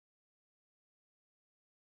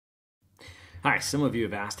Hi, some of you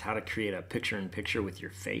have asked how to create a picture-in-picture with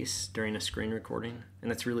your face during a screen recording,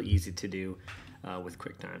 and that's really easy to do with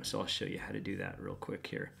QuickTime. So I'll show you how to do that real quick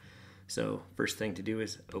here. So first thing to do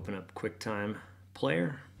is open up QuickTime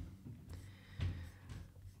Player.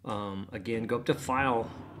 Again, go up to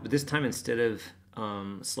File, but this time instead of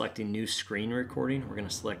selecting New Screen Recording, we're going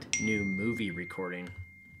to select New Movie Recording.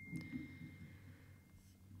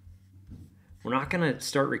 We're not going to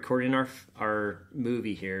start recording our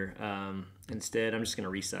movie here. Instead, I'm just going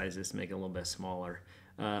to resize this, make it a little bit smaller.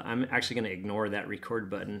 I'm actually going to ignore that record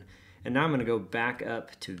button. And now I'm going to go back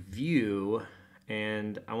up to View,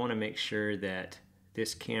 and I want to make sure that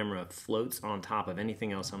this camera floats on top of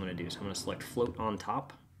anything else I'm going to do. So I'm going to select Float on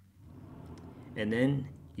Top. And then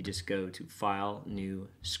you just go to File, New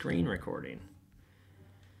Screen Recording.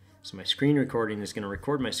 So my screen recording is going to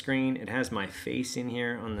record my screen. It has my face in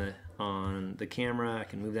here on the camera. I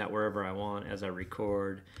can move that wherever I want as I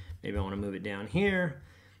record. Maybe I want to move it down here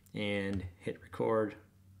and hit record.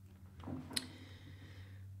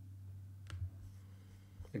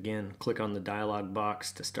 Again, click on the dialog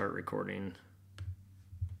box to start recording.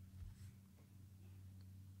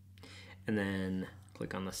 And then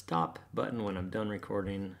click on the stop button when I'm done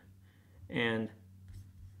recording. And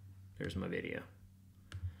there's my video.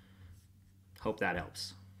 Hope that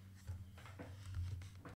helps.